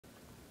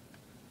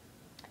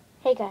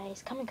Hey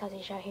guys,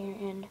 KamikazeShot here,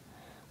 and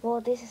well,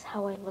 this is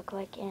how I look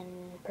like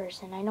in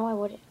person. I know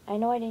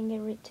I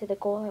didn't get to the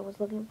goal I was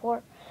looking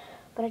for,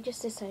 but I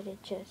just decided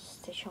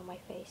just to show my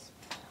face.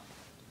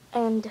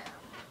 And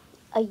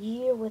a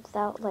year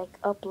without like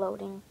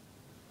uploading,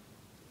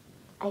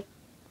 I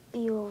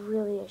feel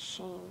really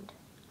ashamed.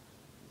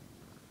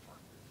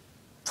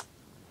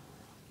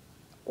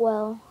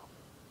 Well,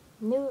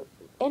 new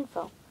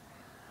info.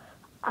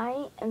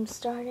 I am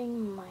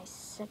starting my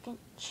second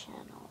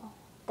channel.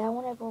 That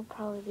one I will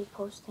probably be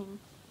posting.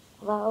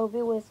 Well, it'll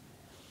be with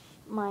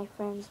my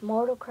friends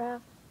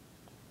Mortalcraft,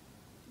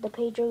 the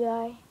Pedro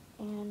guy,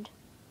 and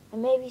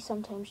maybe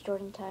sometimes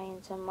Jordan Ty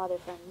and some other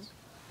friends.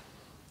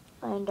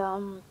 And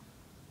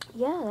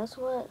yeah, that's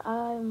what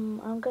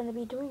I'm gonna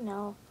be doing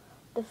now.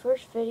 The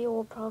first video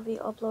will probably be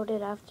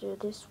uploaded after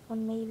this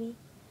one, maybe.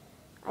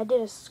 I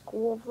did a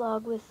school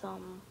vlog with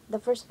the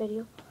first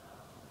video.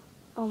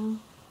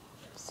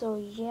 So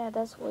yeah,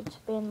 that's what's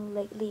been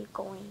lately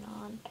going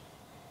on.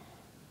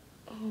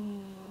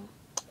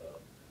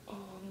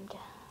 And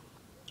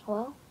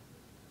well,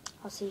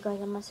 I'll see you guys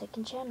on my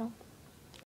second channel.